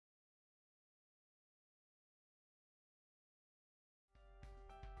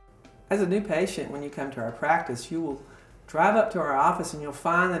As a new patient, when you come to our practice, you will drive up to our office and you'll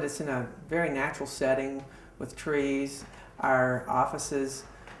find that it's in a very natural setting with trees. Our offices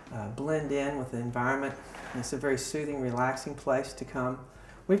blend in with the environment. It's a very soothing, relaxing place to come.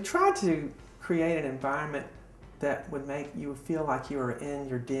 We've tried to create an environment that would make you feel like you are in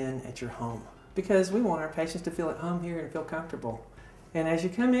your den at your home, because we want our patients to feel at home here and feel comfortable. And as you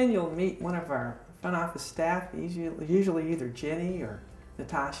come in, you'll meet one of our front office staff, usually either Jenny or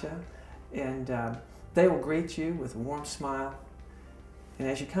Natasha, and they will greet you with a warm smile. And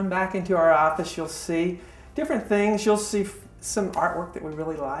as you come back into our office, you'll see different things. You'll see some artwork that we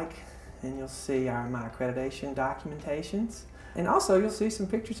really like, and you'll see my accreditation documentations. And also you'll see some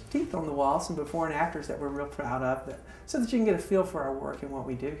pictures of teeth on the wall, some before and afters that we're real proud of, so that you can get a feel for our work and what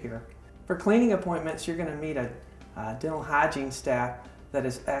we do here. For cleaning appointments, you're going to meet a dental hygiene staff that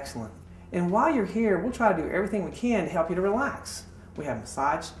is excellent. And while you're here, we'll try to do everything we can to help you to relax. We have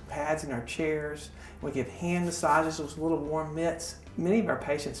massage pads in our chairs. We give hand massages with little warm mitts. Many of our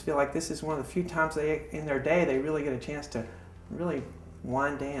patients feel like this is one of the few times in their day they really get a chance to really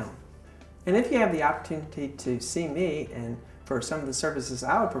wind down. And if you have the opportunity to see me and for some of the services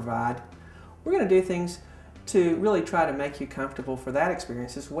I would provide, we're going to do things to really try to make you comfortable for that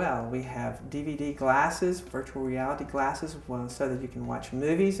experience as well. We have DVD glasses, virtual reality glasses, so that you can watch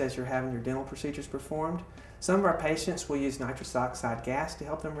movies as you're having your dental procedures performed. Some of our patients will use nitrous oxide gas to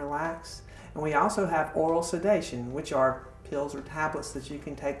help them relax. And we also have oral sedation, which are pills or tablets that you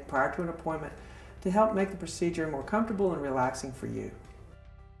can take prior to an appointment to help make the procedure more comfortable and relaxing for you.